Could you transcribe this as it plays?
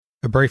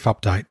A brief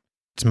update.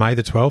 It's May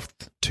the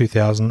 12th,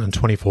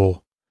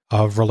 2024.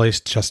 I've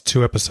released just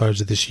 2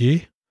 episodes of this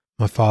year.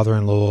 My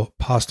father-in-law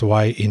passed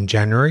away in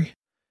January.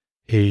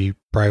 He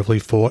bravely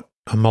fought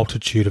a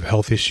multitude of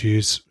health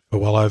issues for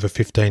well over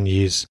 15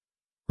 years.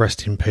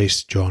 Rest in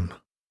peace, John.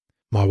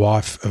 My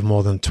wife of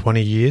more than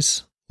 20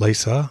 years,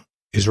 Lisa,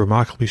 is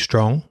remarkably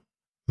strong,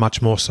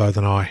 much more so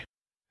than I.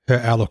 Her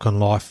outlook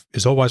on life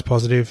is always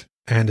positive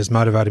and has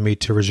motivated me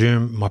to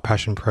resume my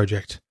passion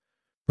project.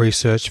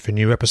 Research for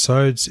new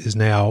episodes is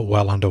now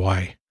well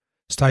underway.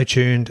 Stay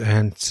tuned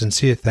and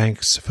sincere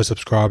thanks for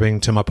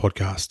subscribing to my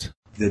podcast.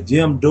 The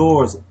gym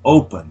doors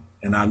opened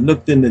and I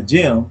looked in the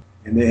gym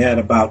and they had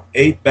about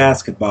 8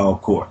 basketball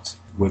courts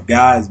with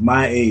guys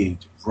my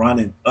age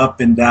running up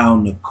and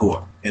down the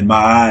court. And my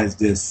eyes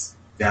just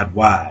got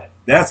wide.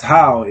 That's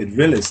how it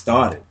really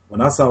started.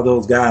 When I saw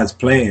those guys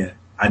playing,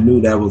 I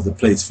knew that was the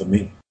place for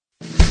me.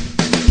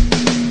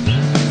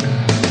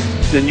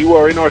 And you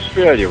are in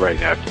Australia right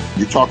now.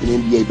 You're talking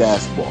NBA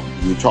basketball.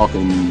 You're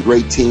talking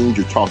great teams.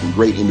 You're talking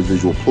great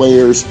individual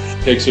players.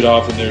 Takes it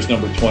off, and there's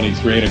number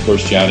 23, and of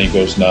course Johnny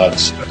goes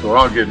nuts. So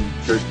I'm getting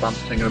goosebumps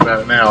thinking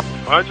about it now.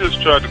 I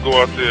just tried to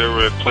go out there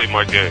and play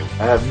my game.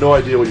 I have no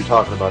idea what you're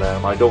talking about,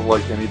 Adam. I don't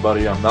like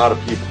anybody. I'm not a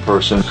people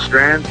person.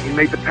 Strand, can you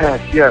make the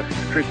pass? Yes.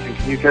 Christian,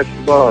 can you catch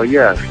the ball?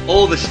 Yes.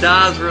 All the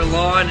stars were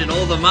aligned and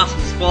all the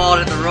muscles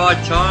fired at the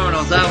right time, and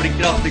I was able to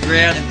get off the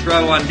ground and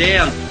throw one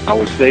down. I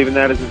was saving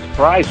that as a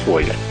surprise for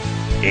you.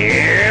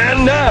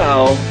 And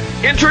now,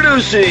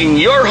 introducing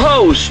your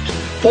host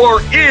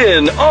for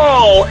In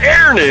All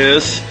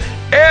Airness,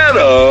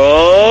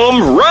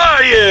 Adam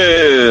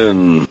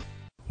Ryan.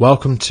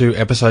 Welcome to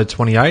episode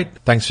 28.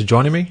 Thanks for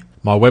joining me.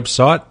 My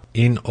website,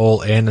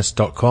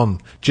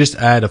 inallairness.com. Just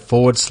add a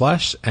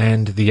 /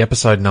 and the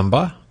episode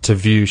number to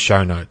view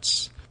show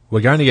notes.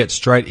 We're going to get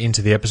straight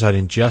into the episode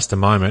in just a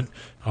moment.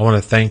 I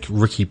want to thank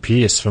Ricky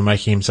Pearce for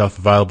making himself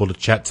available to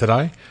chat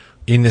today.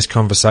 In this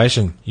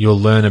conversation, you'll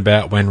learn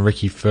about when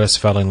Ricky first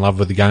fell in love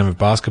with the game of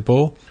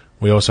basketball.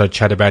 We also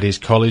chat about his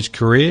college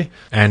career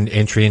and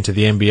entry into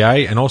the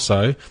NBA, and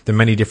also the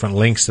many different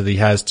links that he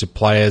has to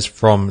players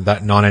from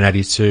that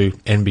 1982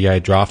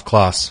 NBA draft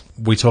class.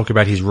 We talk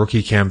about his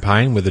rookie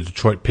campaign with the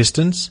Detroit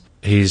Pistons,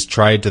 his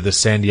trade to the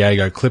San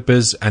Diego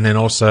Clippers, and then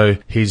also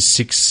his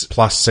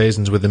 6+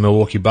 seasons with the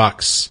Milwaukee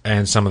Bucks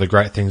and some of the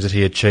great things that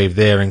he achieved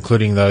there,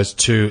 including those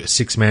 2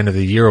 Sixth Man of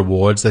the Year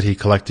awards that he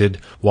collected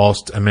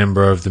whilst a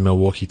member of the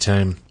Milwaukee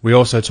team. We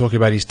also talk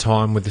about his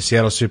time with the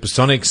Seattle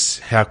Supersonics,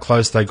 how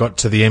close they got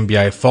to the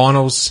NBA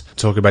Finals,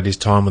 talk about his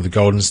time with the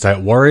Golden State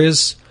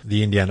Warriors,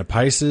 the Indiana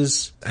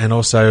Pacers, and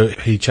also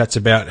he chats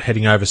about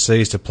heading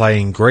overseas to play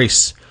in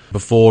Greece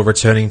before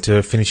returning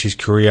to finish his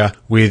career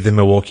with the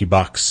Milwaukee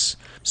Bucks.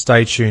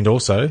 Stay tuned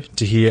also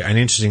to hear an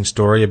interesting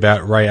story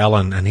about Ray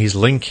Allen and his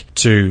link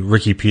to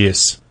Ricky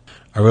Pearce.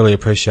 I really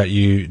appreciate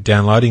you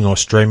downloading or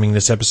streaming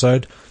this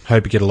episode.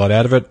 Hope you get a lot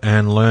out of it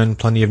and learn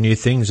plenty of new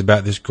things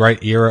about this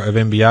great era of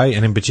NBA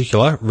and in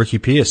particular Ricky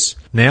Pearce.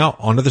 Now,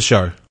 on to the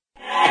show.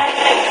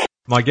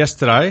 My guest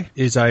today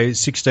is a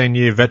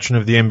 16-year veteran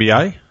of the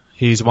NBA.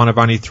 He's one of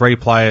only 3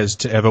 players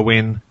to ever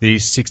win the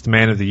Sixth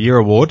Man of the Year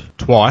award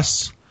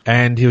twice,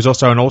 and he was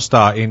also an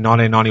All-Star in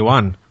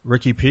 1991.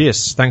 Ricky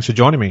Pearce, thanks for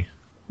joining me.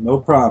 No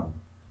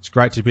problem. It's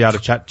great to be able to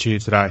chat to you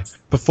today.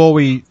 Before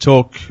we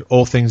talk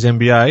all things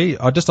NBA,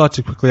 I'd just like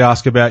to quickly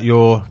ask about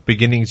your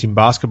beginnings in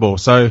basketball.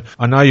 So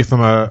I know you're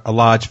from a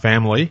large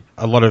family,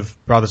 a lot of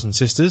brothers and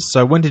sisters.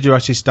 So when did you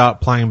actually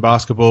start playing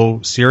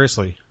basketball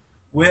seriously?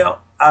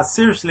 Well, I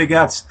seriously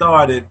got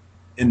started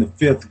in the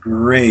 5th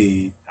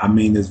grade.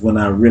 Is when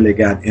I really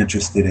got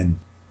interested in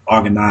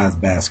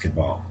organized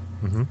basketball.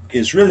 Mm-hmm.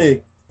 It's really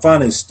a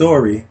funny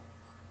story.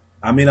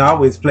 I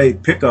always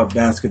played pickup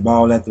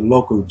basketball at the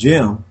local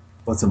gym,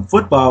 but some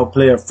football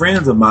player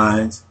friends of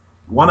mine,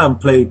 one of them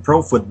played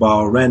pro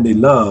football, Randy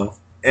Love,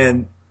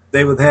 and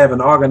they was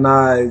having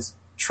organized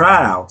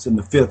tryouts in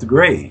the 5th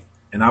grade.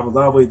 And I was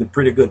always a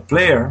pretty good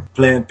player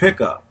playing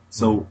pickup.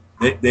 So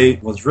they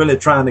was really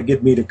trying to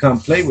get me to come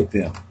play with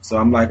them. So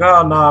I'm like,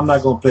 oh, no, I'm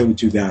not going to play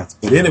with you guys.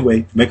 But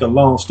anyway, to make a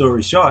long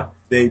story short,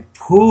 they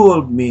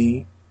pulled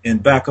me in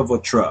back of a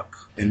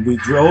truck, and we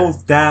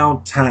drove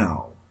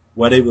downtown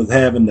where they was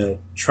having the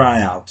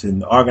tryouts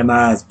and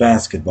organized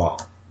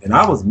basketball. And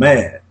I was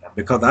mad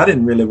because I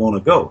didn't really want to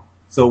go.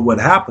 So what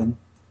happened,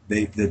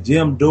 the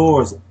gym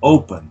doors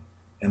opened,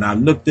 and I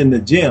looked in the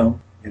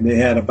gym, and they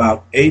had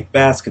about 8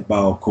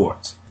 basketball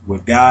courts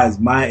with guys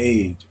my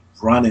age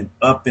running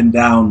up and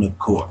down the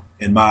court.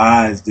 And my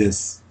eyes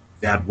just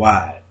got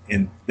wide.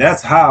 And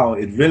that's how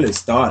it really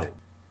started.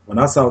 When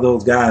I saw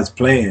those guys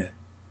playing,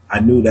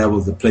 I knew that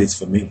was the place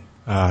for me.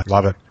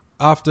 Love it.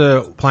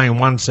 After playing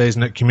 1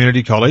 season at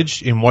community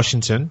college in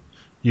Washington,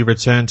 you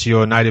returned to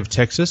your native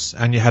Texas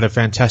and you had a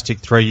fantastic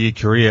 3-year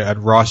career at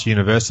Rice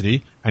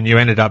University, and you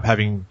ended up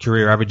having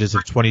career averages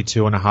of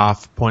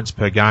 22.5 points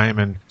per game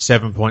and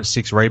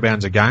 7.6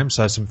 rebounds a game,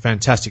 so some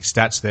fantastic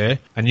stats there.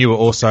 And you were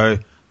also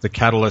the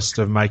catalyst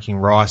of making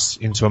Rice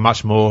into a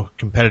much more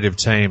competitive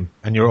team,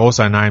 and you were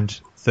also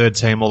named 3rd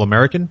team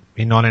All-American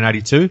in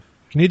 1982.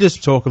 Can you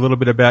just talk a little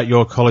bit about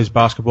your college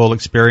basketball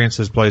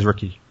experiences, please,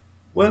 Ricky?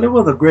 Well, it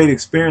was a great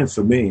experience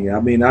for me.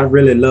 I mean, I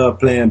really loved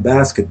playing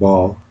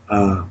basketball,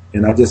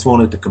 and I just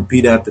wanted to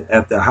compete at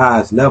the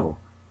highest level.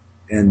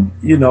 And,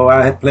 you know,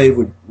 I had played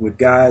with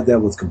guys that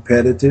was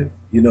competitive,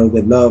 you know,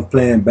 that loved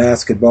playing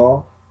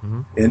basketball.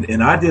 Mm-hmm.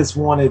 And I just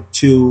wanted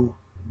to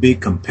be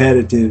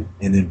competitive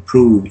and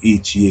improve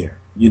each year,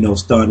 you know,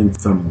 starting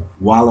from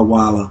Walla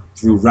Walla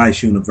through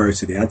Rice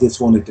University. I just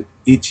wanted to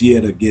each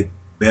year to get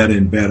better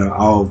and better,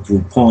 all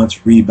through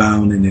points,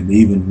 rebounding, and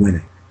even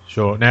winning.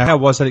 Sure. Now, how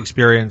was that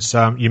experience?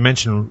 You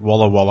mentioned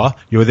Walla Walla.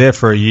 You were there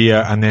for a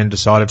year and then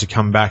decided to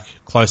come back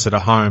closer to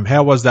home.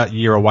 How was that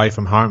year away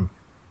from home?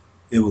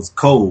 It was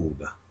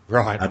cold.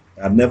 Right.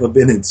 I've never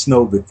been in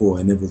snow before,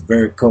 and it was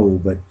very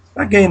cold. But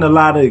I gained a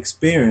lot of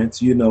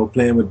experience, you know,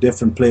 playing with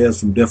different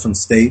players from different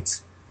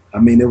states. I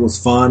mean, it was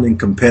fun and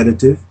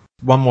competitive.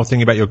 One more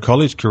thing about your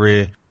college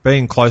career.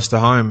 Being close to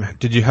home,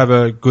 did you have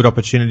a good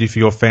opportunity for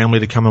your family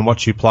to come and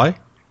watch you play?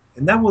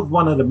 And that was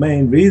one of the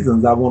main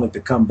reasons I wanted to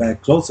come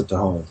back closer to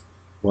home,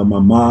 where my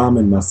mom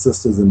and my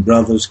sisters and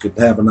brothers could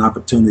have an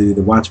opportunity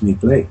to watch me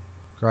play.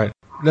 Great.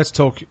 Let's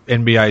talk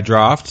NBA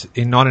draft.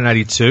 In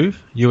 1982,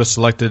 you were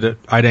selected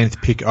at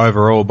 18th pick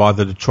overall by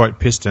the Detroit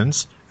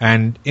Pistons.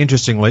 And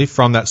interestingly,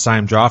 from that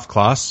same draft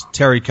class,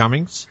 Terry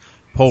Cummings,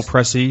 Paul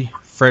Pressey,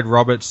 Fred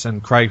Roberts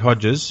and Craig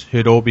Hodges,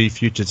 who'd all be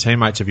future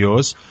teammates of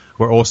yours,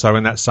 were also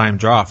in that same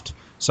draft.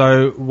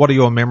 So what are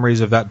your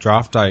memories of that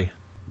draft day?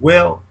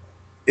 Well,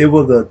 it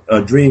was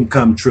a dream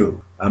come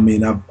true. I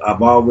mean,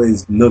 I've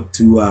always looked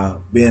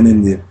to being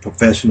in the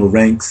professional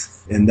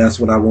ranks, and that's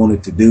what I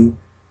wanted to do.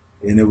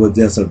 And it was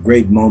just a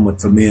great moment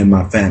for me and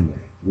my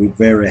family. We're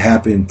very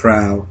happy and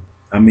proud.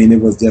 I mean, it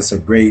was just a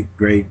great,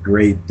 great,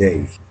 great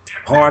day.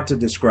 Hard to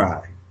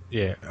describe.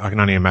 Yeah, I can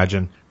only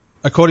imagine.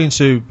 According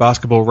to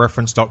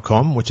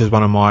basketballreference.com, which is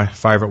one of my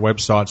favourite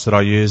websites that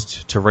I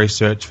used to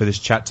research for this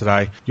chat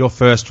today, your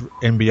first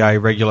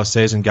NBA regular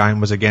season game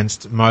was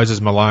against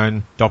Moses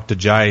Malone, Dr.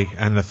 J,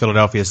 and the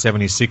Philadelphia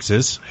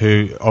 76ers,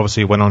 who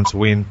obviously went on to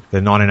win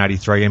the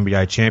 1983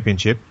 NBA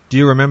championship. Do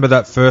you remember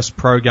that first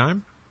pro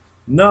game?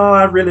 No,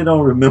 I really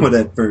don't remember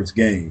that first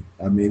game.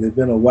 I mean, it's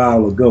been a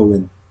while ago,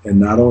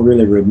 and I don't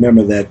really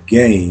remember that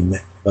game.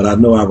 But I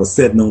know I was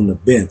sitting on the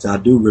bench. I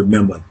do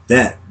remember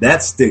that.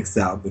 That sticks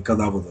out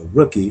because I was a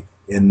rookie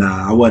and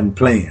I wasn't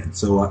playing.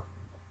 So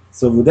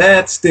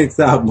that sticks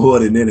out more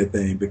than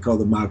anything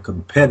because of my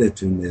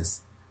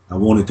competitiveness. I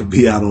wanted to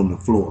be out on the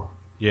floor.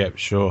 Yeah,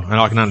 sure. And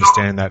I can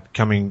understand that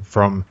coming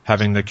from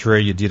having the career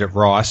you did at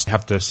Rice,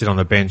 have to sit on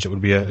the bench, it would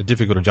be a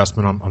difficult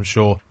adjustment, I'm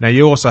sure. Now,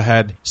 you also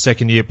had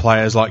second-year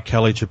players like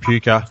Kelly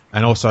Tripucka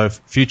and also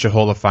future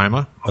Hall of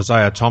Famer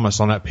Isaiah Thomas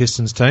on that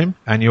Pistons team.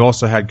 And you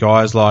also had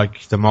guys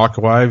like the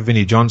Microwave,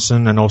 Vinnie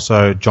Johnson, and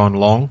also John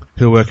Long,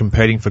 who were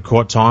competing for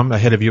court time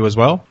ahead of you as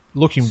well.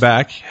 Looking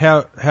back,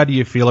 how do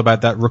you feel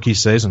about that rookie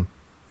season?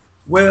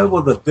 Well, it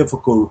was a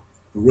difficult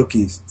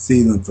rookie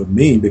season for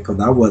me because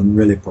I wasn't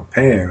really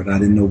prepared. I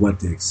didn't know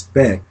what to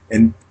expect.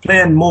 And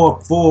playing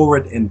more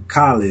forward in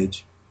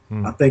college,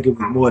 I think it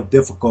was more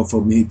difficult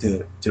for me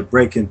to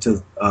break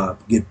into,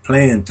 get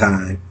playing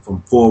time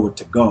from forward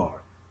to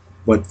guard.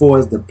 But for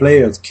as the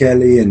players,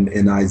 Kelly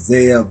and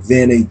Isaiah,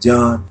 Vinny,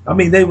 John, I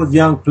mean, they was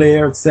young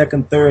players,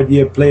 second, third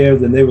year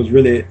players, and they was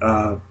really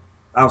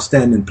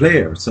outstanding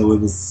players. So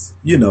it was,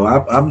 you know,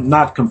 I'm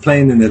not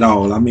complaining at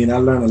all. I mean, I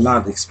learned a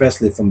lot,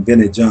 especially from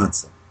Vinnie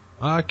Johnson.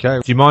 Okay.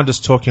 Do you mind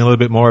just talking a little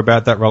bit more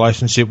about that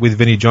relationship with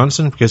Vinnie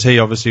Johnson? Because he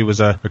obviously was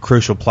a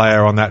crucial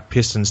player on that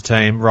Pistons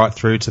team right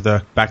through to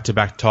the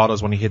back-to-back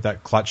titles when he hit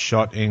that clutch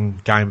shot in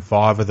Game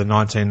 5 of the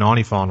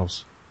 1990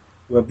 finals.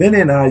 Well,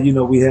 Vinnie and I, you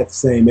know, we had the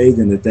same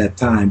agent at that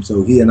time,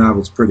 so he and I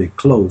was pretty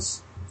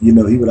close. You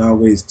know, he would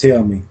always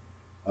tell me,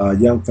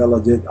 young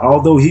fella,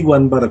 although he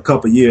wasn't but a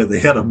couple years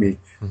ahead of me,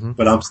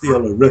 but I'm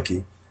still a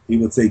rookie, he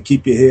would say,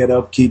 keep your head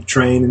up, keep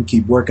training,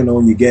 keep working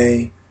on your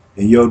game,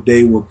 and your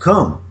day will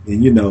come.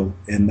 And, you know,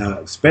 and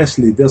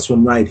especially this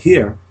one right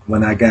here,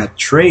 when I got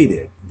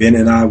traded, Ben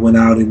and I went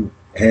out and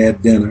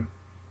had dinner.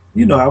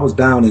 You know, I was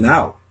down and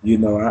out. You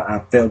know,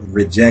 I felt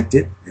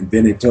rejected. And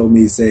Benny told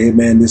me, he said, hey,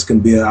 man, this can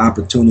be an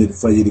opportunity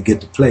for you to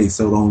get to play.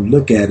 So don't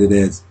look at it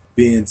as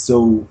being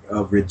so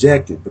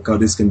rejected, because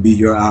this can be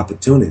your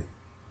opportunity.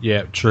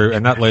 Yeah, true.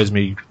 And that leads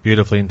me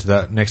beautifully into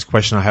that next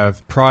question I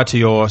have. Prior to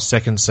your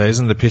second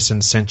season, the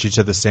Pistons sent you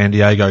to the San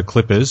Diego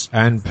Clippers.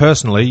 And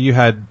personally, you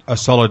had a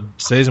solid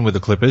season with the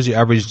Clippers. You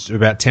averaged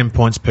about 10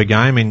 points per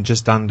game in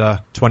just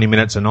under 20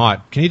 minutes a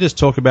night. Can you just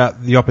talk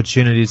about the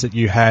opportunities that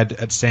you had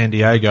at San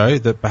Diego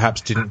that perhaps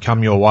didn't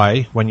come your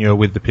way when you were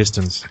with the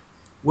Pistons?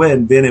 Well,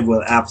 and Benny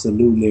was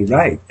absolutely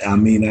right. I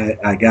mean,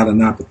 I got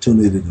an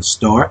opportunity to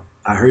start.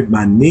 I hurt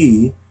my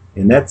knee,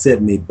 and that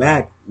set me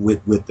back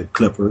with the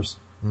Clippers.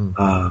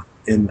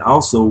 And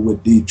also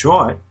with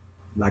Detroit,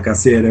 like I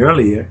said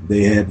earlier,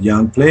 they had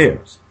young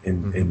players.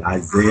 And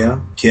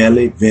Isaiah,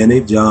 Kelly,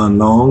 Vinny, John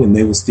Long, and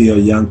they were still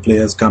young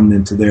players coming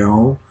into their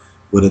own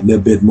with a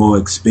little bit more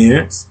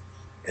experience.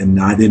 And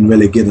I didn't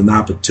really get an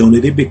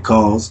opportunity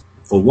because,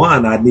 for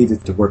one, I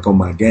needed to work on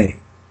my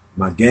game.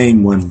 my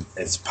game wasn't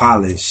as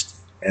polished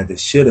as it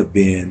should have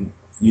been,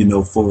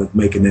 for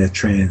making that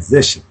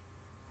transition.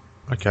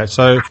 Okay,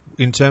 so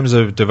in terms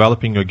of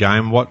developing your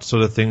game, what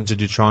sort of things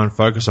did you try and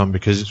focus on?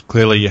 Because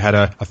clearly you had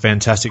a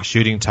fantastic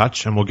shooting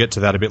touch, and we'll get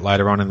to that a bit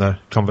later on in the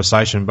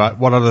conversation, but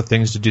what other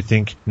things did you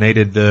think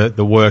needed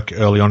the work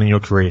early on in your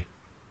career?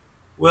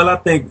 Well, I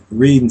think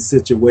reading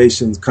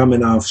situations,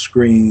 coming off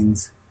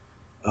screens,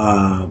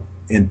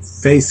 and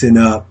facing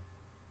up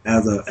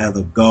as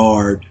a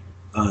guard,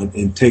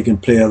 and taking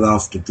players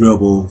off the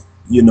dribble,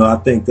 I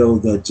think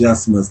those are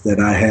adjustments that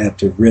I had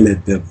to really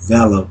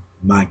develop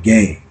my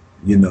game.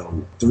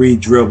 3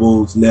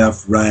 dribbles,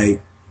 left,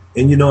 right.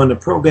 And, and the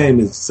pro game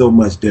is so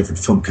much different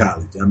from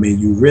college. I mean,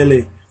 you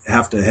really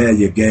have to have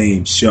your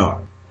game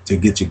sharp to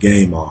get your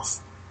game off.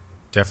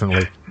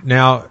 Definitely.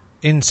 Now,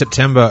 in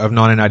September of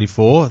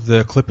 1984,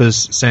 the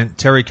Clippers sent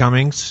Terry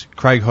Cummings,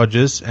 Craig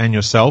Hodges, and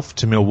yourself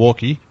to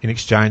Milwaukee in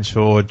exchange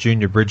for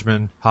Junior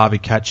Bridgman, Harvey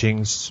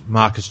Catchings,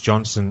 Marcus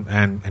Johnson,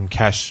 and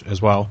Cash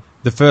as well.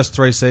 The first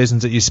 3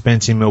 seasons that you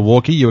spent in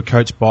Milwaukee, you were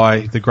coached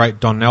by the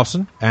great Don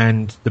Nelson,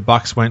 and the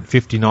Bucks went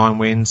 59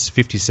 wins,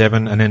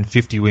 57, and then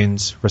 50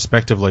 wins,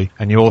 respectively.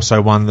 And you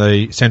also won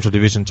the Central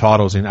Division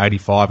titles in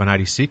 85 and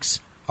 86.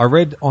 I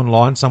read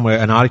online somewhere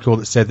an article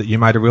that said that you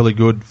made a really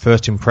good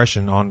first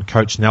impression on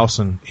Coach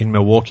Nelson in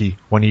Milwaukee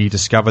when he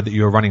discovered that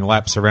you were running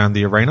laps around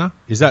the arena.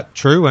 Is that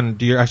true, and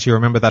do you actually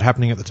remember that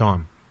happening at the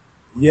time?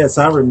 Yes,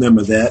 I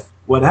remember that.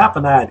 What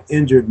happened, I had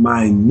injured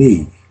my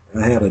knee.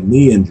 I had a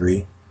knee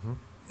injury,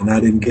 and I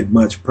didn't get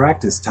much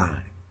practice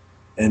time.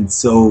 And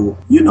so,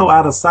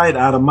 out of sight,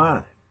 out of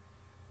mind.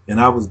 And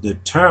I was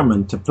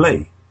determined to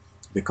play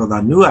because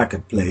I knew I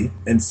could play.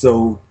 And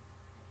so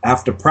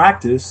after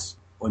practice,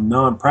 on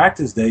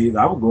non-practice days,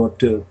 I would go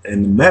up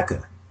in the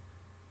Mecca.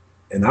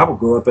 And I would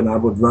go up and I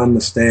would run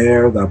the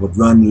stairs, I would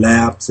run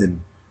laps,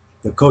 and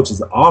the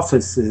coach's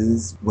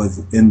offices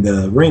was in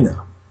the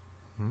arena.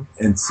 Mm-hmm.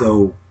 And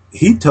so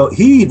he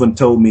even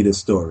told me the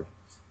story.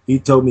 He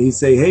told me, he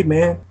said, hey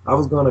man, I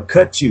was going to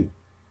cut you.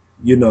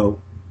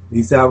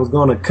 He said, I was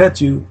going to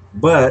cut you,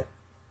 but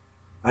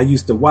I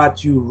used to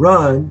watch you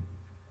run,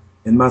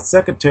 and my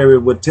secretary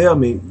would tell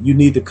me, you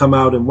need to come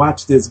out and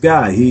watch this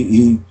guy.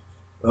 He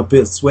up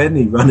here sweating,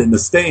 he running the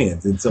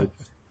stands. And so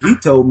he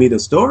told me the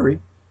story,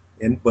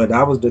 but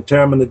I was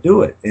determined to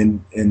do it.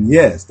 And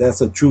yes,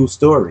 that's a true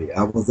story.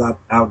 I was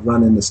out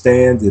running the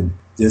stands and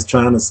just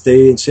trying to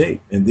stay in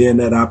shape. And then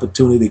that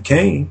opportunity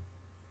came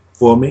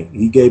for me.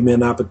 He gave me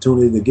an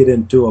opportunity to get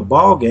into a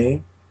ball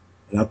game.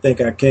 And I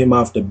think I came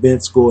off the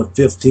bench, scored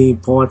 15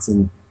 points,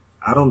 and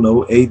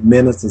 8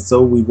 minutes or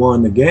so, we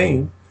won the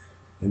game.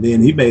 And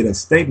then he made a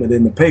statement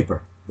in the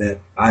paper that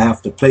I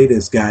have to play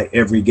this guy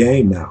every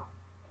game now.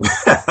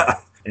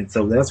 And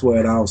so that's where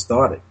it all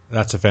started.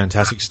 That's a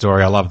fantastic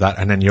story. I love that.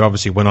 And then you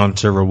obviously went on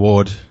to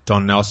reward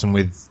Don Nelson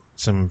with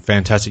some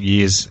fantastic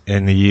years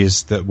in the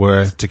years that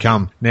were to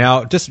come.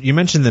 Now, you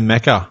mentioned the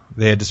Mecca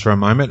there just for a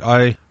moment.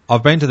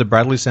 I've been to the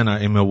Bradley Center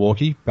in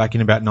Milwaukee back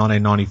in about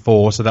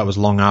 1994, so that was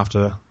long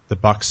after the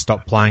Bucks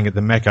stopped playing at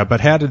the Mecca. But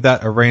how did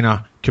that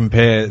arena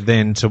compare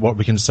then to what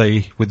we can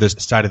see with the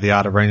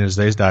state-of-the-art arenas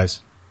these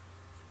days?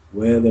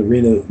 Well, the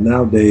arena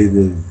nowadays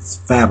is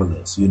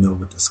fabulous, with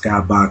the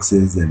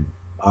skyboxes and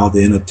all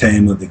the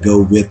entertainment that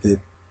go with it.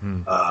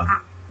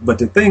 But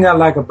the thing I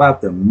like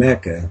about the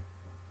Mecca,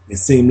 it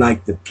seemed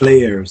like the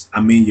players,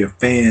 your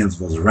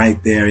fans was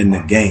right there in the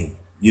game,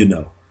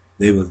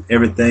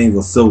 everything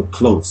was so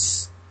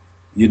close.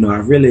 I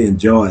really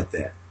enjoyed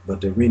that. But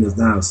the arenas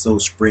now are so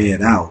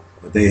spread out,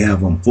 but they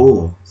have them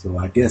full. So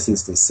I guess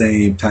it's the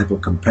same type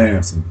of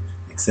comparison,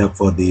 except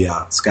for the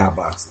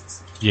skyboxes.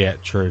 Yeah,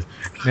 true.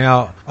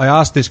 Now, I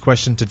asked this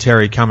question to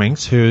Terry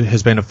Cummings, who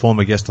has been a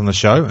former guest on the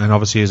show and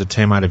obviously is a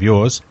teammate of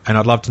yours, and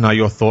I'd love to know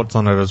your thoughts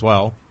on it as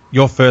well.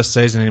 Your first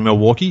season in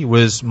Milwaukee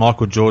was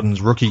Michael Jordan's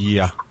rookie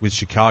year with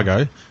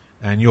Chicago,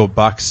 and your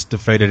Bucks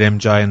defeated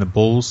MJ and the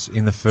Bulls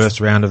in the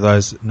first round of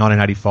those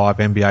 1985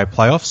 NBA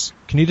playoffs.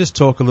 Can you just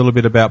talk a little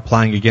bit about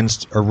playing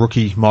against a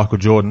rookie Michael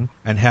Jordan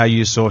and how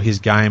you saw his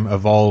game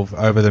evolve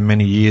over the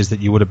many years that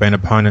you would have been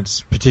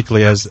opponents,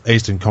 particularly as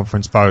Eastern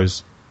Conference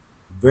foes?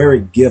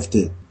 Very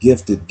gifted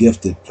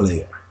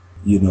player,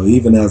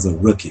 even as a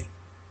rookie.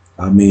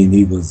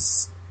 He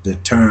was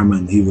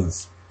determined. You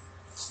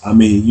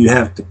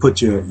have to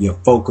put your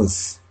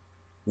focus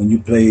when you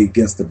play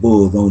against the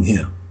Bulls on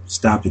him,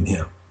 stopping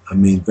him.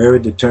 Very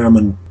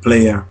determined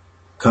player,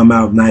 come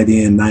out night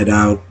in, night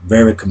out,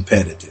 very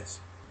competitive.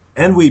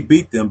 And we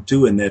beat them,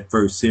 too, in that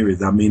first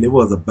series. It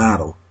was a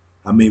battle.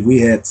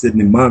 We had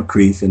Sidney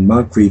Moncrief, and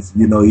Moncrief,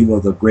 he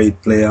was a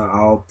great player,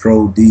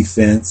 all-pro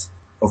defense.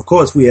 Of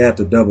course, we had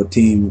to double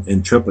team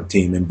and triple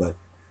team him, but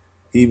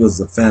he was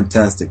a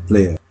fantastic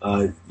player.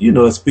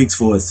 It speaks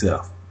for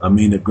itself.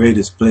 The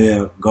greatest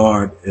player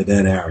guard in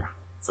that era,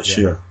 for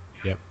sure.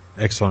 Yep.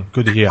 Excellent.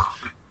 Good to hear.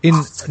 In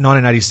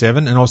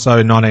 1987 and also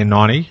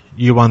 1990,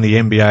 you won the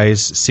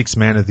NBA's Sixth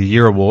Man of the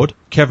Year award.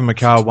 Kevin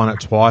McHale won it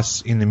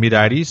twice in the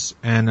mid-80s,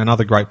 and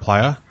another great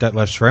player,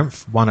 Detlef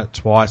Schrempf, won it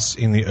twice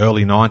in the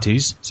early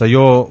 90s. So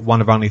you're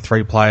one of only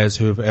 3 players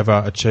who have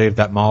ever achieved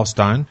that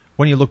milestone.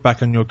 When you look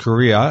back on your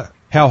career,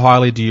 how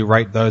highly do you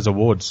rate those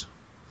awards?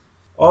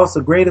 Oh, it's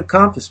a great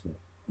accomplishment.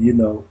 You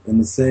know, in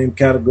the same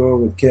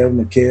category with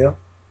Kevin McHale,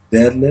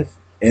 Detlef,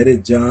 Eddie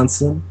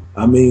Johnson.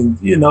 I mean,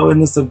 you know,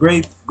 and it's a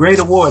great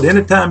award.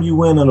 Anytime you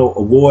win an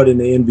award in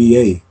the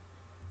NBA,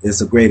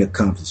 it's a great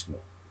accomplishment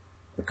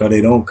because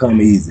they don't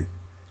come easy.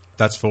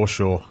 That's for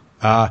sure.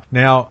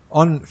 Now,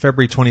 on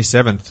February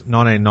 27th,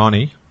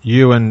 1990,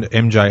 you and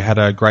MJ had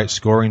a great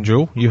scoring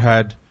duel. You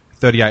had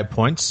 38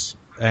 points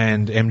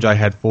and MJ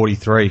had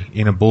 43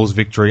 in a Bulls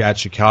victory at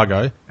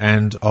Chicago.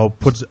 And I'll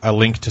put a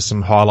link to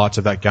some highlights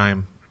of that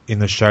game in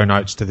the show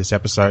notes to this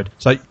episode.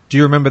 So do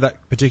you remember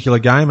that particular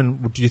game,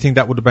 and do you think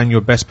that would have been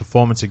your best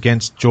performance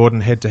against Jordan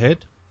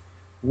head-to-head?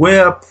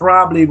 Well,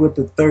 probably with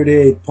the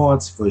 38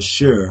 points for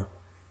sure.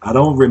 I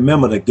don't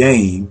remember the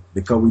game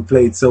because we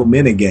played so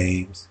many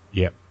games.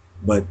 Yep.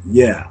 But,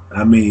 yeah,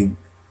 I mean,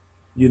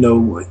 you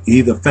know,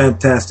 he's a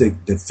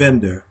fantastic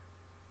defender,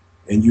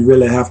 and you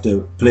really have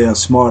to play a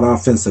smart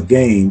offensive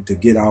game to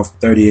get off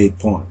 38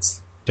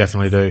 points.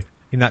 Definitely do.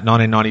 In that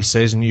 1990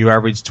 season, you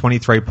averaged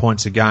 23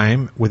 points a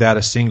game without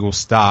a single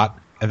start,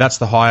 and that's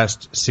the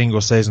highest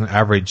single-season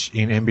average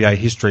in NBA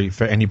history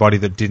for anybody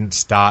that didn't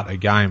start a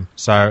game.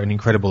 So an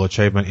incredible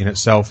achievement in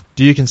itself.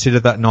 Do you consider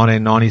that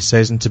 1990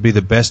 season to be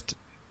the best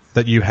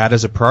that you had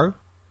as a pro?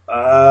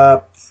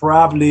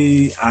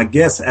 Probably, I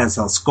guess, as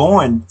a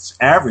scoring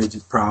average,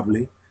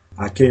 probably.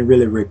 I can't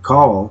really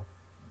recall,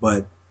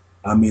 but,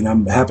 I mean,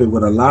 I'm happy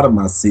with a lot of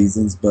my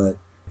seasons, but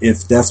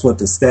if that's what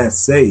the stats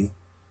say,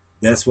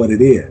 that's what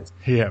it is.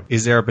 Yeah.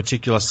 Is there a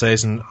particular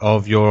season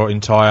of your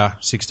entire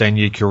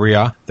 16-year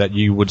career that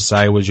you would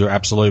say was your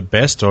absolute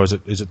best, or is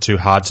it too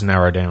hard to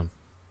narrow down?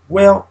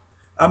 Well,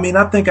 I mean,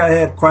 I think I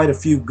had quite a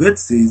few good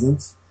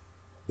seasons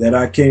that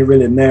I can't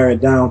really narrow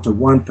down to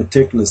one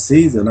particular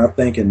season. I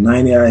think in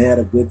 90 I had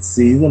a good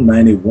season,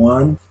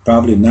 91,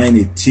 probably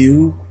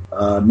 92,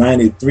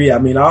 93. I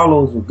mean,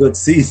 all those were good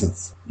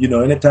seasons. You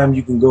know, anytime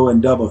you can go in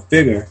double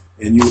figure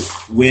and you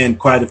win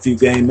quite a few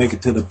games, make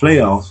it to the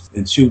playoffs,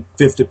 and shoot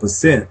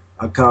 50%,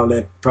 I call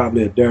that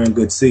probably a darn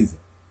good season.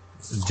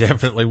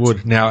 Definitely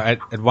would. Now,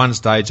 at one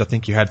stage, I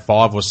think you had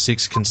 5 or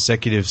 6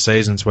 consecutive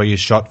seasons where you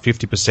shot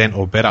 50%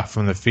 or better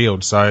from the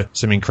field, so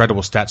some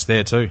incredible stats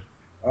there too.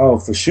 Oh,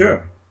 for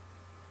sure.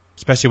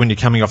 Especially when you're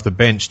coming off the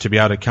bench, to be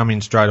able to come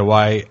in straight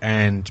away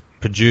and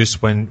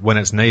produce when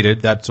it's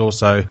needed, that's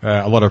also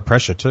a lot of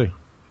pressure too.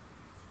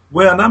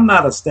 Well, and I'm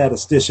not a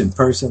statistician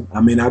person.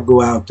 I mean, I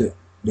go out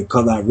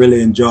because I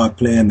really enjoy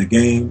playing the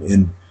game,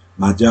 and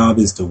my job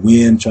is to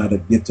win, try to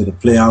get to the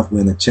playoff,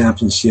 win a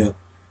championship.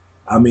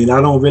 I mean, I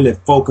don't really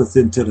focus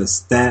into the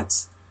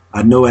stats.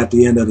 I know at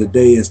the end of the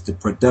day it's the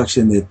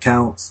production that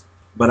counts.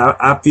 But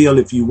I feel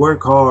if you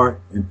work hard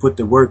and put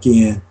the work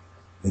in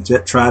and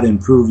just try to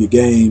improve your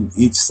game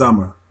each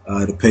summer,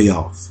 it'll pay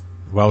off.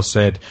 Well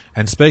said.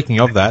 And speaking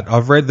of that,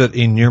 I've read that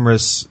in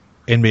numerous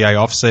NBA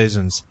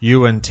off-seasons,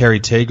 you and Terry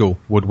Teagle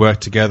would work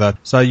together.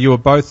 So you were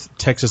both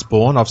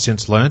Texas-born, I've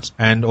since learnt,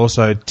 and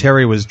also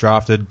Terry was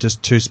drafted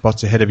just 2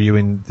 spots ahead of you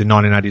in the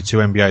 1982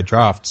 NBA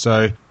draft.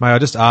 So may I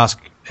just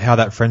ask how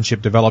that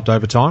friendship developed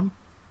over time?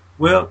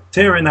 Well,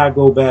 Terry and I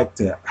go back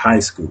to high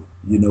school.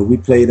 You know, we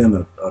played in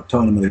a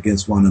tournament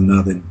against one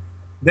another, and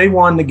they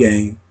won the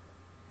game,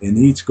 and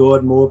he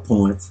scored more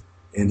points,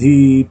 and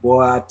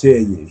boy, I tell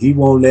you, he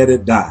won't let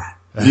it die,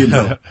 you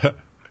know.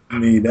 I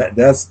mean,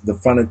 that's the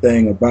funny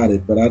thing about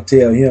it. But I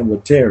tell him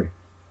with Terry,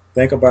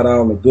 think about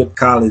all the good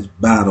college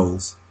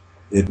battles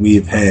that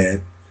we've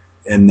had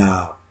and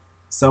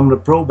some of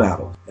the pro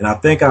battles. And I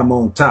think I'm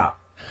on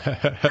top.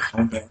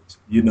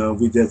 You know,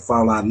 we just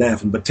fall out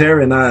laughing. But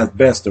Terry and I are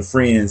best of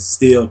friends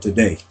still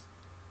today.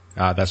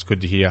 That's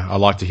good to hear. I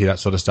like to hear that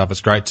sort of stuff. It's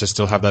great to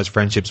still have those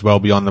friendships well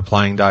beyond the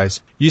playing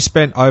days. You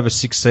spent over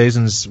 6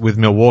 seasons with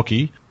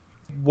Milwaukee.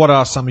 What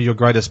are some of your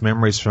greatest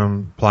memories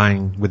from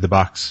playing with the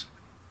Bucks?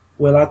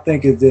 Well, I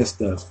think it's just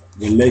the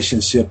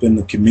relationship in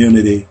the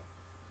community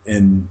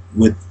and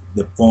with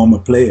the former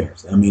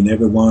players. I mean,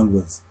 everyone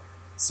was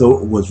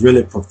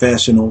really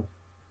professional.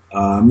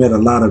 I met a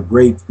lot of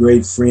great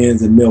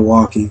friends in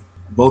Milwaukee.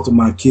 Both of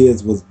my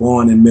kids was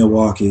born in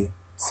Milwaukee.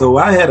 So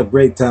I had a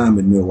great time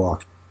in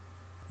Milwaukee.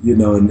 You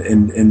know,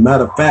 and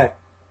matter of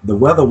fact, the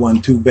weather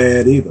wasn't too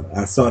bad either.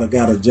 I sort of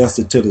got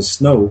adjusted to the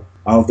snow,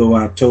 although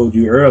I told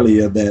you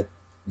earlier that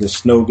the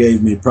snow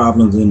gave me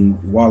problems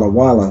in Walla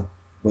Walla.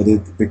 But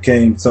it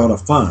became sort of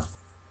fun.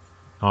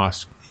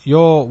 Nice.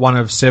 You're one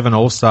of 7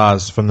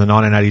 All-Stars from the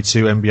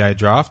 1982 NBA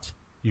draft.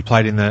 You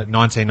played in the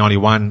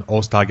 1991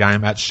 All-Star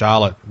game at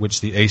Charlotte,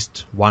 which the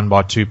East won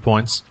by 2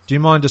 points. Do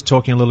you mind just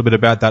talking a little bit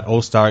about that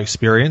All-Star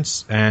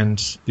experience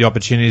and the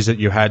opportunities that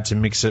you had to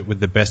mix it with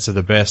the best of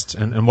the best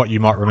and what you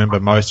might remember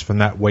most from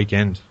that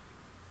weekend?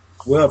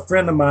 Well, a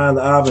friend of mine,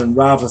 Alvin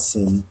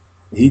Robinson,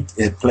 He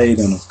had played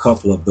in a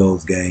couple of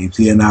those games.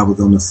 He and I was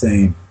on the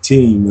same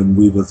team when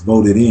we was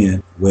voted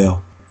in.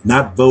 Well,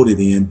 not voted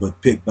in,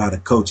 but picked by the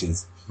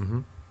coaches.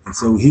 Mm-hmm. And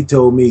so he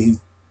told me, he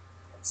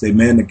said,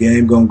 man, the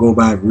game going to go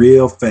by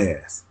real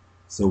fast.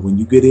 So when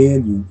you get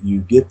in, you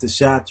get the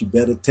shot, you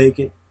better take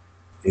it.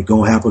 It's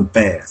going to happen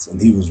fast.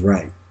 And he was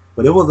right.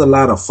 But it was a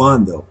lot of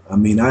fun, though. I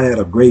mean, I had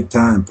a great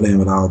time playing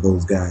with all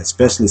those guys,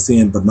 especially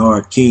seeing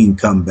Bernard King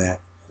come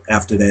back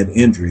after that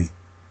injury.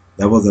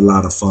 That was a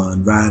lot of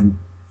fun, riding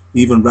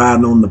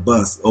on the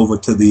bus over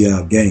to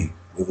the game.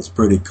 It was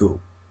pretty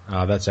cool.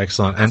 Oh, that's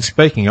excellent. And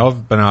speaking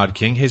of Bernard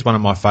King, he's one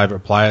of my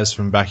favourite players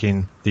from back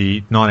in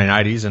the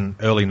 1980s and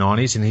early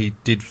 90s, and he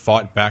did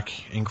fight back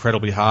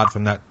incredibly hard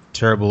from that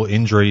terrible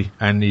injury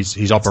and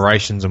his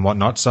operations and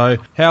whatnot. So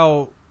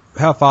how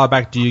far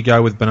back do you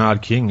go with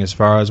Bernard King as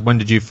far as when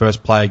did you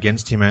first play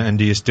against him, and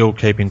do you still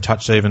keep in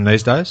touch even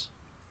these days?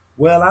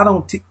 Well, I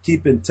don't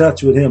keep in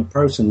touch with him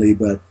personally,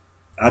 but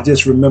I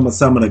just remember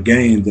some of the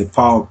games that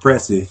Paul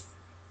Pressey,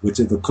 which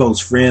is a close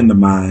friend of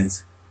mine,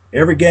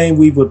 every game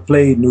we would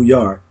play in New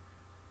York,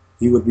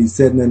 he would be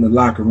sitting in the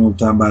locker room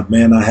talking about,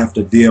 man, I have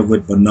to deal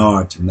with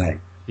Bernard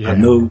tonight. Yeah. I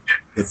knew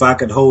if I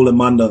could hold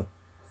him under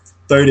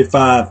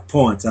 35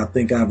 points, I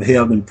think I've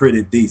held him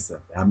pretty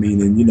decent. I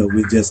mean, and,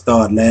 we just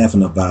started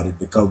laughing about it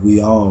because we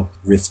all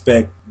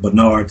respect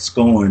Bernard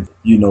scoring,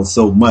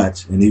 so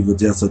much, and he was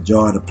just a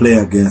joy to play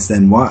against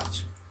and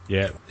watch.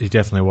 Yeah, he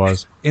definitely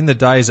was. In the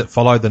days that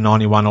followed the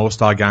 91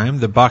 All-Star game,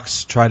 the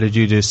Bucks traded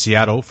you to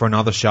Seattle for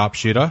another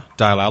sharpshooter,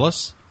 Dale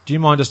Ellis. Do you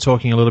mind just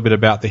talking a little bit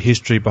about the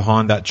history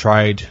behind that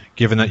trade,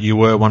 given that you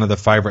were one of the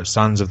favourite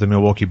sons of the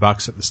Milwaukee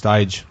Bucks at the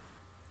stage?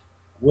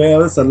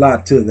 Well, it's a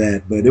lot to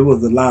that, but it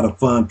was a lot of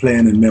fun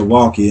playing in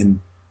Milwaukee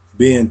and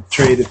being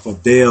traded for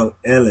Dale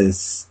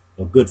Ellis,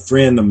 a good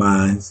friend of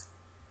mine.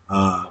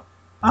 I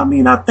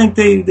think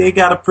they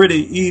got a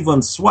pretty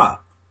even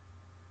swap,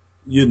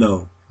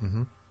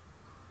 Mm-hmm.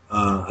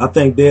 I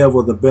think Dale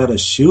was a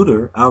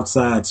better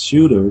outside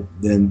shooter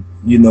than,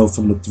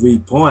 from the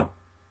 3-point.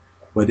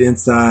 But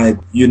inside,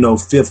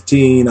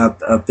 15,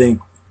 I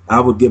think I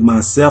would give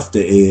myself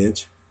the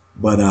edge.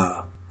 But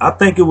I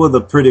think it was a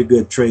pretty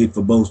good trade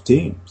for both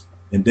teams.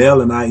 And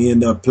Dale and I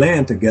ended up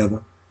playing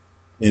together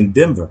in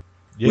Denver,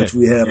 which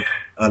we had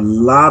a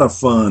lot of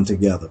fun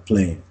together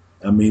playing.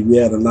 I mean, we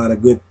had a lot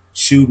of good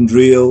shooting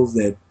drills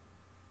that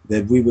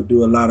we would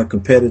do a lot of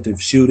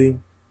competitive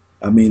shooting.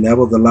 I mean, that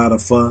was a lot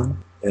of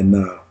fun. And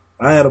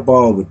I had a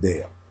ball with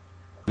Dale.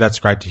 That's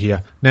great to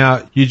hear.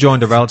 Now, you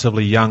joined a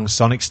relatively young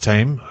Sonics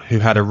team who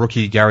had a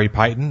rookie Gary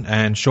Payton,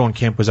 and Sean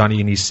Kemp was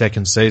only in his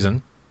second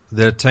season.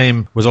 The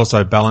team was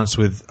also balanced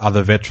with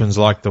other veterans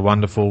like the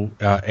wonderful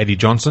Eddie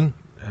Johnson,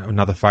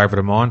 another favourite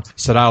of mine,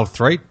 Sadale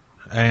Threet,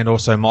 and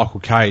also Michael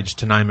Cage,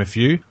 to name a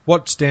few.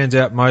 What stands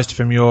out most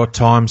from your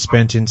time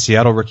spent in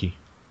Seattle, Ricky?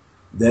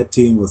 That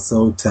team was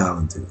so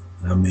talented.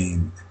 I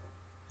mean,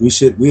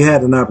 we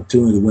had an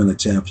opportunity to win a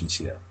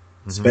championship,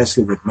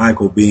 especially with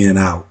Michael being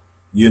out.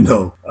 We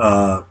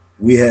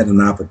had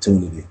an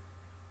opportunity.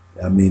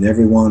 I mean,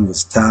 everyone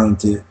was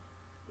talented.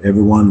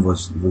 Everyone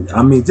was,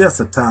 just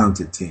a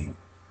talented team,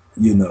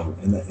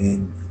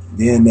 and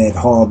then that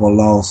horrible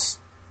loss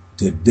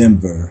to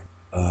Denver,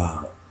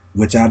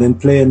 which I didn't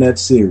play in that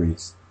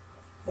series.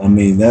 I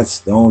mean,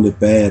 that's the only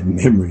bad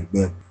memory,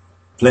 but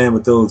playing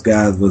with those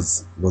guys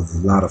was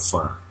a lot of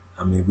fun.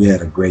 I mean, we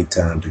had a great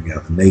time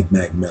together. Nate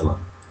McMillan,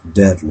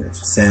 Deadlift,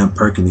 Sam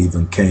Perkin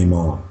even came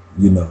on.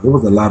 It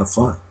was a lot of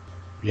fun.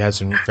 You had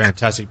some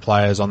fantastic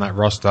players on that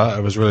roster.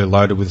 It was really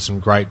loaded with some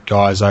great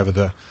guys over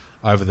the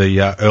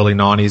early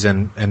 90s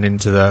and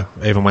into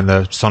even when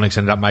the Sonics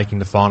ended up making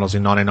the finals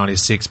in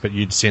 1996, but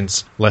you'd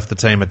since left the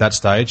team at that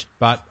stage.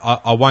 But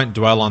I won't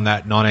dwell on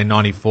that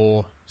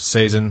 1994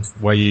 season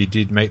where you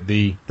did meet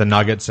the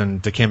Nuggets and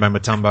Dikembe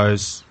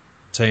Mutombo's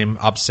team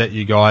upset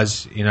you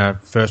guys in a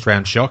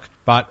first-round shock.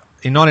 But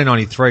in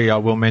 1993, I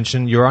will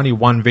mention, you were only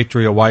one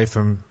victory away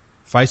from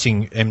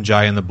facing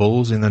MJ and the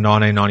Bulls in the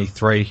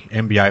 1993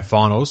 NBA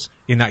Finals.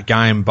 In that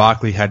game,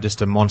 Barkley had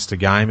just a monster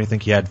game. I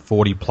think he had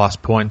 40-plus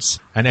points,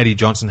 and Eddie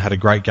Johnson had a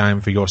great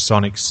game for your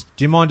Sonics.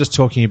 Do you mind just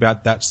talking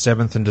about that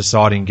seventh and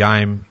deciding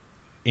game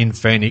in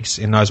Phoenix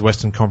in those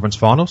Western Conference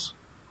Finals?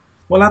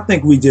 Well, I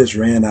think we just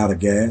ran out of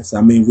gas.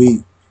 I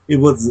mean, it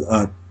was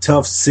a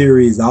tough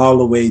series all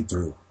the way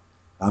through.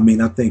 I mean,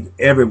 I think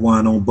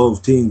everyone on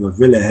both teams was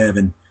really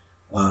having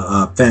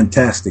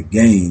fantastic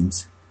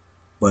games.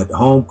 But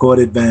home court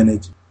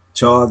advantage,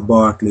 Charles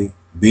Barkley,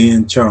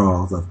 being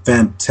Charles, a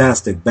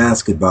fantastic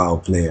basketball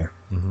player,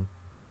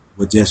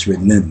 was just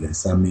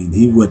relentless. I mean,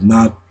 he was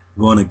not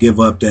going to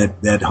give up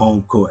that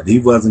home court. He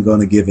wasn't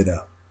going to give it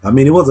up. I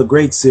mean, it was a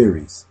great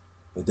series,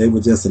 but they were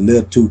just a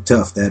little too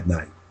tough that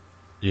night.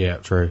 Yeah,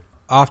 true.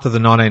 After the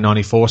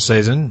 1994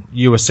 season,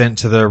 you were sent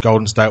to the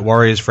Golden State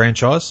Warriors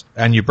franchise,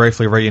 and you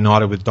briefly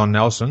reunited with Don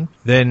Nelson.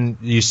 Then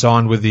you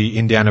signed with the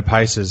Indiana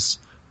Pacers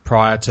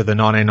prior to the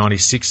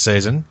 1996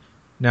 season.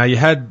 Now, you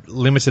had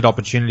limited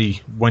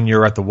opportunity when you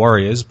were at the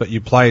Warriors, but you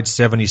played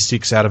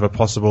 76 out of a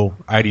possible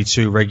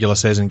 82 regular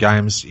season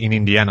games in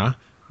Indiana.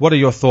 What are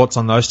your thoughts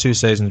on those two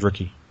seasons,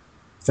 Ricky?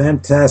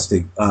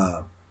 fantastic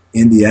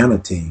Indiana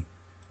team.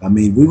 I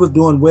mean, we were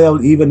doing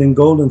well even in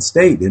Golden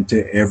State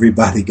until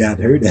everybody got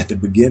hurt at the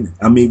beginning.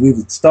 I mean, we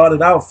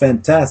started out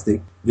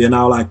fantastic. Then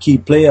all our key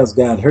players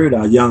got hurt,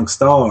 our young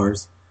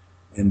stars.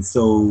 And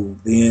so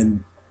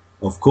then,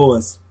 of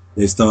course,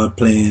 they started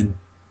playing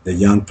the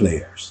young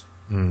players.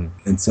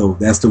 And so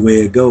that's the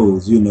way it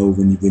goes. You know,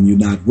 when you're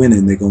not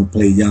winning, they're going to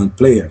play young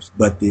players.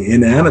 But the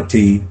Indiana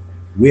team,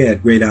 we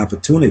had great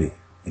opportunity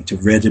until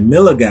Reggie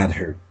Miller got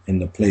hurt in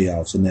the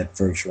playoffs in that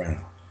first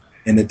round.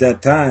 And at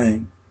that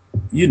time,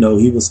 you know,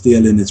 he was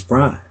still in his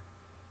prime.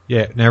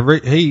 Yeah. Now,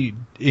 he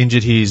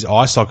injured his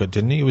eye socket,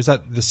 didn't he? Was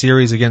that the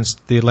series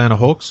against the Atlanta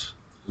Hawks?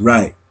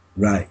 Right.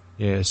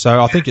 Yeah.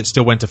 So I think it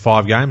still went to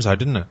 5 games, though,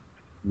 didn't it?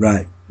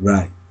 Right.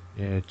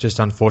 Yeah. Just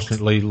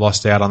unfortunately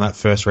lost out on that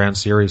first round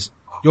series.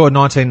 Your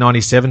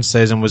 1997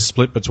 season was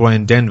split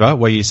between Denver,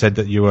 where you said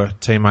that you were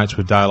teammates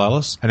with Dale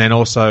Ellis, and then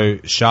also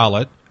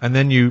Charlotte. And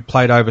then you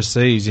played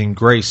overseas in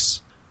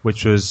Greece,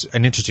 which was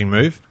an interesting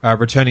move,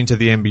 returning to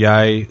the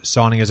NBA,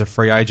 signing as a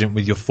free agent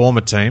with your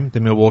former team,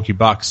 the Milwaukee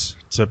Bucks,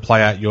 to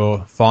play out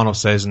your final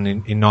season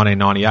in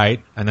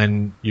 1998. And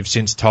then you've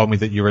since told me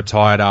that you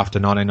retired after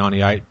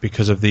 1998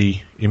 because of the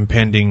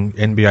impending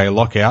NBA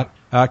lockout.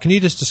 Can you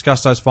just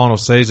discuss those final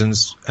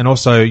seasons and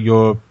also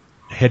your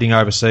heading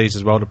overseas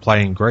as well to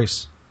play in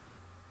Greece?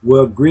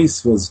 Well,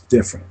 Greece was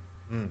different,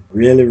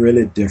 really,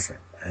 really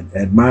different. And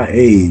at my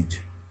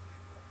age,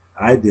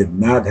 I did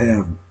not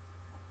have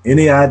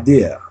any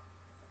idea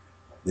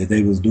that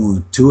they was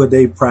doing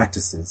 2-a-day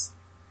practices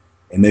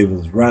and they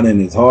was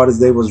running as hard as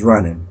they was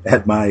running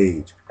at my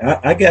age.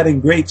 I got in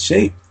great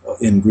shape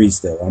in Greece,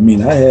 though. I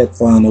mean, I had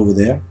fun over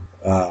there.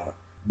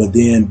 But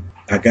then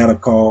I got a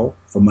call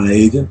from my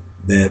agent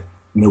that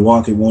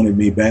Milwaukee wanted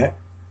me back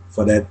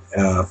for that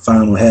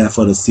final half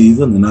of the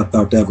season, and I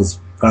thought that was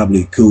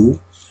probably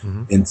cool.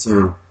 And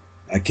so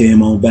I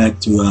came on back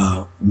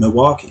to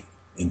Milwaukee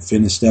and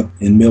finished up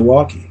in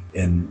Milwaukee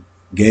and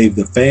gave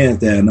the fans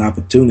there an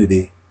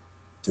opportunity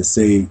to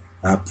say,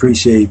 I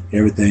appreciate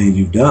everything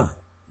you've done.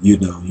 You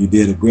know, you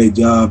did a great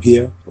job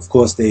here. Of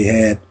course, they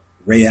had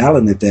Ray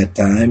Allen at that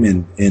time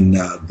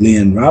and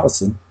Glenn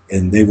Robinson,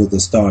 and they were the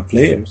star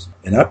players.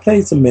 And I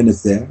played some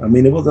minutes there. I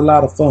mean, it was a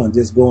lot of fun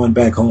just going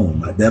back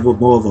home. That was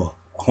more of a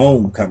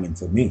homecoming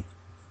for me.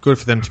 Good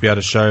for them to be able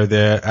to show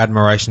their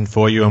admiration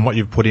for you and what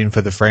you've put in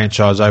for the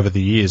franchise over the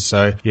years.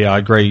 So, yeah, I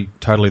agree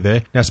totally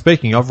there. Now,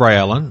 speaking of Ray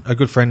Allen, a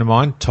good friend of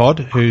mine, Todd,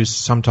 who's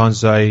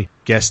sometimes a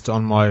guest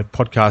on my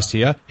podcast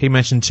here, he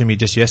mentioned to me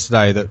just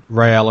yesterday that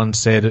Ray Allen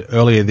said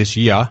earlier this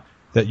year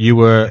that you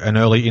were an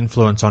early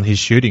influence on his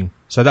shooting.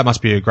 So that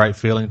must be a great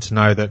feeling to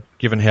know that,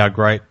 given how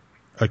great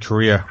a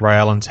career Ray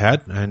Allen's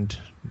had and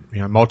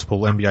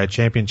multiple NBA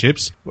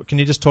championships. Can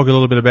you just talk a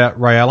little bit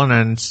about Ray Allen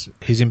and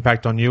his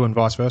impact on you and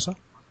vice versa?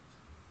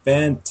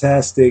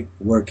 Fantastic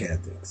work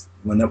ethics.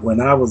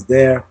 When I was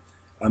there,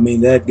 I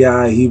mean, that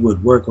guy, he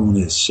would work on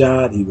his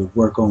shot. He would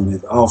work on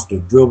his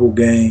off-the-dribble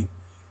game.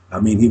 I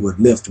mean, he would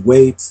lift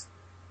weights.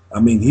 I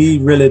mean, he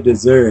really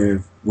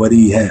deserved what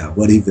he had,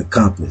 what he's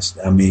accomplished.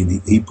 I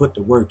mean, he put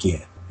the work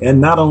in.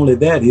 And not only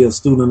that, he's a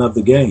student of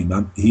the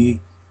game.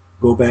 He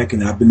go back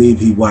and I believe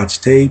he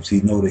watched tapes. He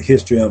know the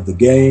history of the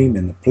game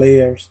and the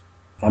players.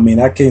 I mean,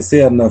 I can't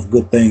say enough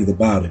good things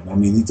about him. I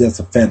mean, he's just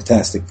a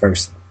fantastic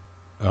person.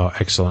 Oh,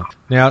 excellent.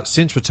 Now,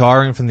 since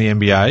retiring from the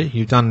NBA,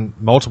 you've done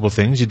multiple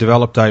things. You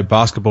developed a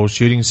basketball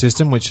shooting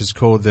system, which is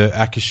called the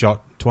AccuShot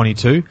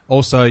 22.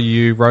 Also,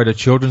 you wrote a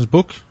children's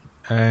book.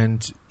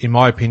 And in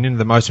my opinion,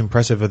 the most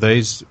impressive of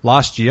these,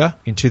 last year,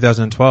 in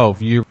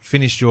 2012, you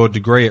finished your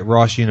degree at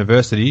Rice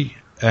University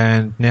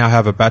and now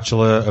have a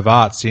Bachelor of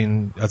Arts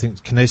in, I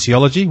think,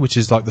 kinesiology, which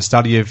is like the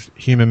study of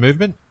human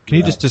movement. Can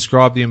you just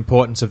describe the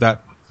importance of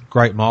that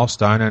great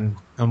milestone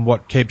and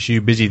what keeps you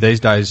busy these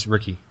days,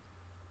 Ricky?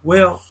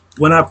 Well,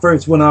 when I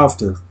first went off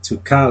to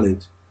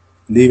college,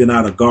 leaving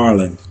out of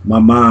Garland, my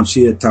mom,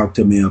 she had talked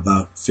to me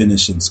about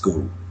finishing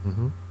school.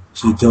 Mm-hmm.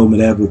 She told me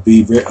that would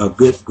be a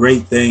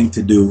great thing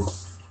to do,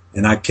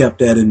 and I kept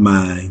that in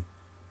mind.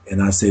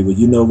 And I said, well,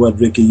 you know what,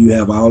 Ricky, you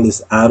have all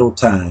this idle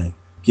time.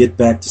 Get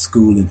back to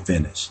school and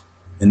finish.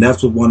 And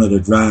that's what one of the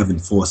driving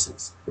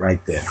forces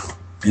right there.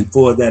 And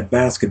for that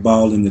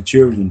basketball in the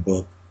children's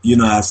book,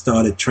 I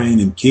started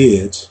training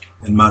kids.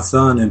 And my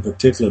son in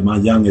particular, my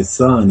youngest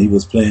son, he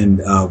was playing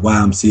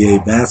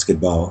YMCA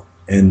basketball.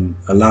 And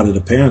a lot of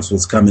the parents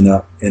was coming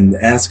up and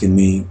asking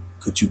me,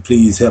 could you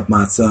please help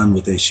my son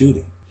with their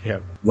shooting?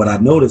 Yep. What I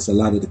noticed, a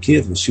lot of the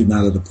kids were shooting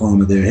out of the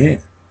palm of their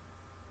hand.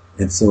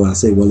 And so I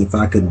said, well, if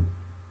I can,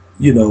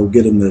 get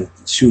them to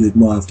shoot it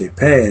more off their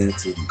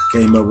pads, and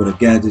came up with a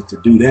gadget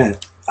to do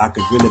that, I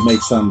could really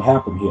make something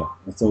happen here.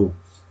 And so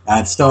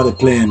I started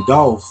playing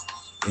golf,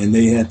 and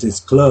they had this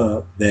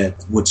club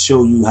that would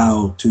show you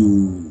how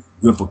to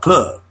grip a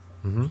club.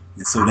 Mm-hmm.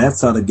 And so that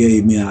sort of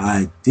gave me an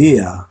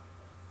idea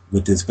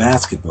with this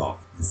basketball.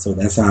 And so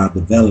that's how I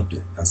developed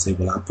it. I said,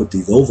 well, I put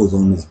these ovals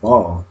on this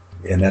ball,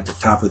 and at the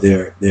top of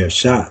their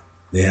shot,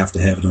 they have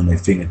to have it on their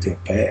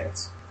fingertip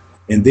pads.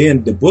 And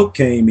then the book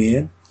came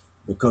in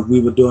because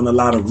we were doing a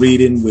lot of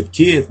reading with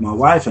kids, my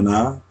wife and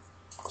I,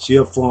 She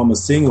a former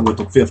singer with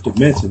the Fifth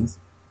Dimensions,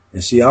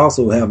 and she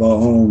also have her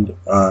own.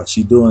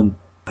 She doing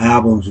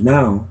albums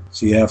now.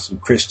 She have some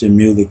Christian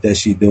music that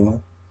she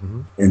doing,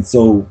 and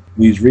so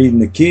we was reading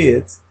the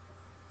kids,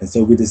 and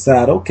so we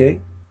decided,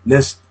 okay,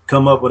 let's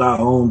come up with our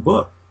own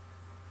book,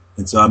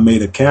 and so I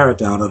made a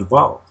character out of the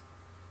ball,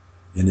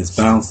 and it's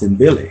Bouncing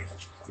Billy,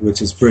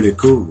 which is pretty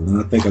cool, and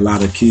I think a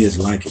lot of kids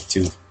like it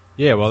too.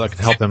 Yeah, well, that can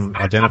help them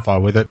identify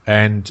with it.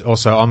 And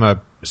also, I'm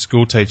a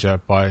school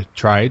teacher by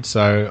trade,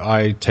 so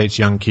I teach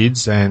young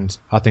kids, and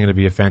I think it'd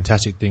be a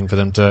fantastic thing for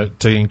them to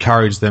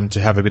encourage them to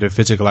have a bit of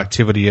physical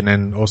activity and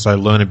then also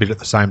learn a bit at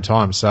the same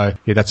time. So,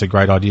 yeah, that's a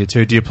great idea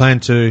too. Do you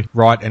plan to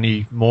write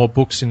any more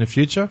books in the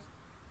future?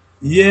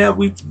 Yeah,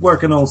 we're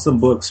working on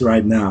some books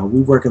right now.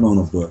 We're working on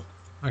a book.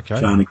 Okay.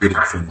 Trying to get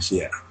it finished,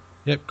 yeah.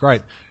 Yep,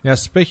 great. Now,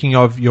 speaking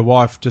of your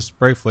wife, just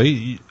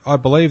briefly, I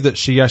believe that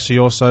she actually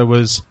also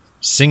was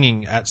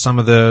singing at some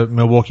of the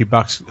Milwaukee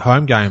Bucks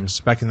home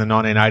games back in the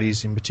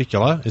 1980s in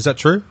particular. Is that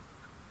true?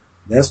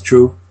 That's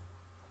true.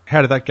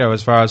 How did that go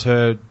as far as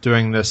her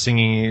doing the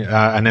singing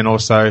and then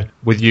also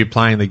with you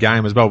playing the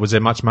game as well? Was there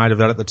much made of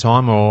that at the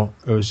time, or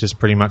it was just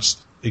pretty much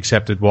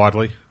accepted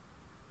widely?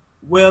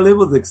 Well, it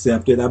was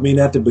accepted. I mean,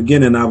 at the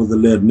beginning I was a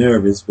little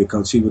nervous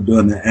because she was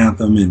doing the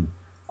anthem and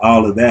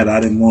all of that.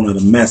 I didn't want her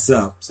to mess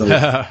up. So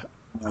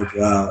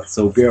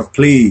so girl,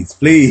 please.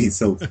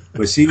 So,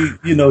 but she,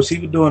 she was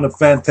doing a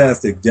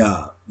fantastic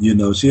job.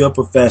 She a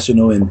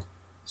professional and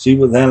she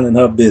was handling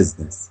her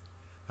business.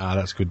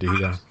 That's good to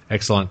hear.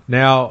 Excellent.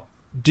 Now,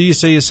 do you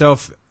see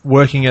yourself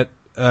working at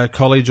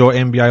college or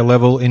NBA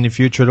level in the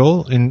future at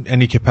all, in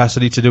any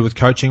capacity to do with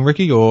coaching,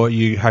 Ricky, or are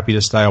you happy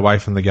to stay away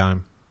from the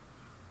game?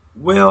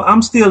 Well,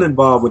 I'm still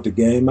involved with the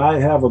game. I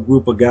have a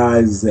group of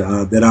guys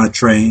that I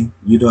train.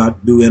 I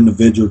do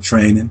individual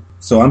training.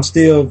 So I'm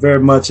still very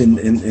much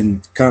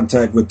in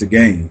contact with the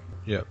game.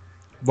 Yeah.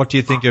 What do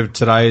you think of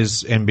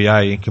today's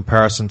NBA in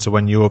comparison to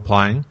when you were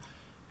playing?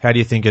 How do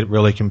you think it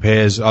really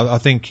compares? I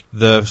think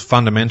the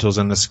fundamentals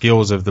and the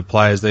skills of the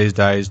players these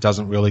days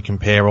doesn't really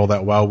compare all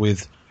that well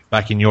with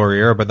back in your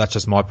era, but that's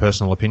just my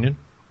personal opinion.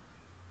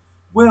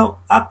 Well,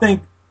 I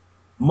think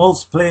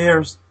most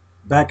players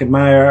back in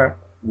my era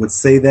would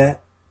say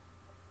that,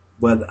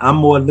 but I'm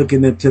more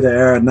looking into the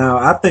era now.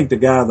 I think the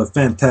guys are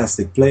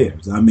fantastic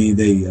players. I mean,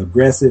 they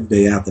aggressive,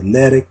 they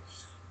athletic,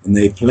 and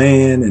they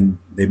playing, and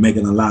they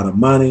making a lot of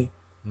money.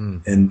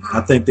 And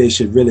I think they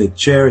should really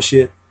cherish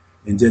it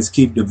and just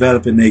keep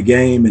developing their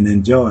game and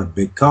enjoy it,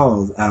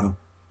 because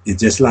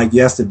it's just like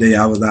yesterday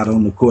I was out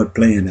on the court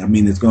playing. I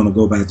mean, it's going to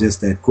go by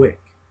just that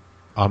quick.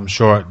 I'm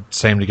sure it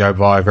seemed to go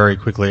by very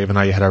quickly, even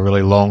though you had a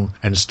really long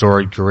and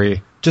storied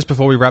career. Just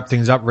before we wrap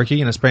things up,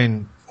 Ricky, and it's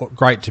been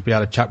great to be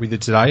able to chat with you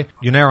today.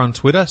 You're now on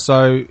Twitter,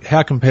 so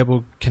how can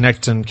people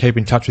connect and keep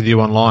in touch with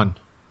you online?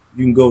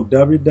 You can go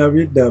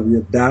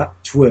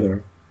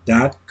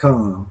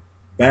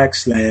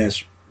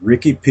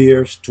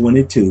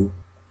www.twitter.com/RickyPierce22,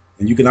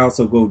 and you can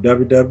also go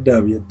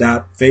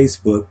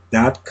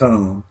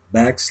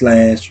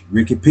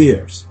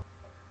www.facebook.com/RickyPierce.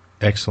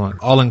 Excellent.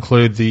 I'll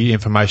include the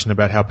information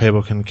about how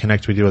people can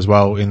connect with you as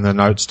well in the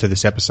notes to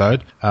this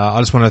episode. I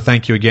just want to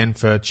thank you again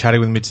for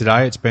chatting with me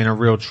today. It's been a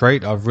real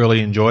treat. I've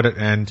really enjoyed it,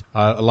 and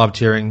I loved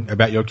hearing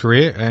about your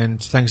career,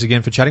 and thanks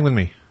again for chatting with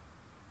me.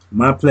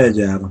 My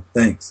pleasure, Adam.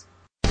 Thanks.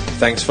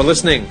 Thanks for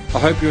listening. I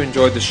hope you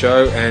enjoyed the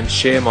show, and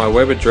share my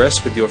web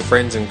address with your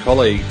friends and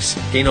colleagues,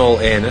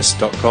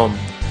 inallairness.com.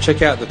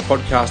 Check out the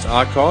podcast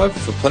archive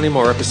for plenty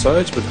more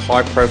episodes with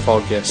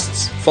high-profile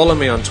guests. Follow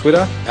me on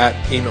Twitter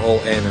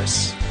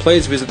 @inallairness.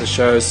 Please visit the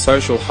show's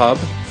social hub,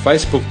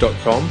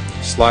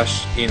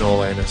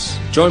 facebook.com/inallairness.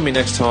 Join me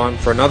next time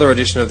for another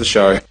edition of the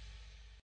show.